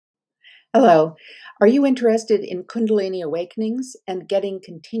Hello. Are you interested in Kundalini Awakenings and getting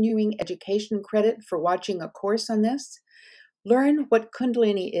continuing education credit for watching a course on this? Learn what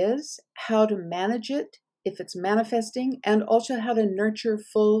Kundalini is, how to manage it if it's manifesting, and also how to nurture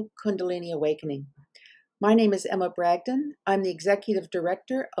full Kundalini awakening. My name is Emma Bragdon. I'm the Executive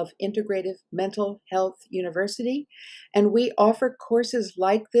Director of Integrative Mental Health University, and we offer courses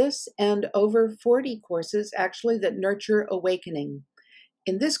like this and over 40 courses actually that nurture awakening.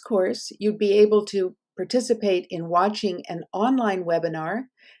 In this course, you'd be able to participate in watching an online webinar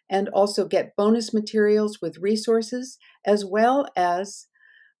and also get bonus materials with resources, as well as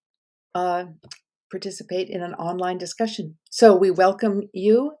uh, participate in an online discussion. So we welcome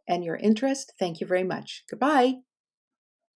you and your interest. Thank you very much. Goodbye.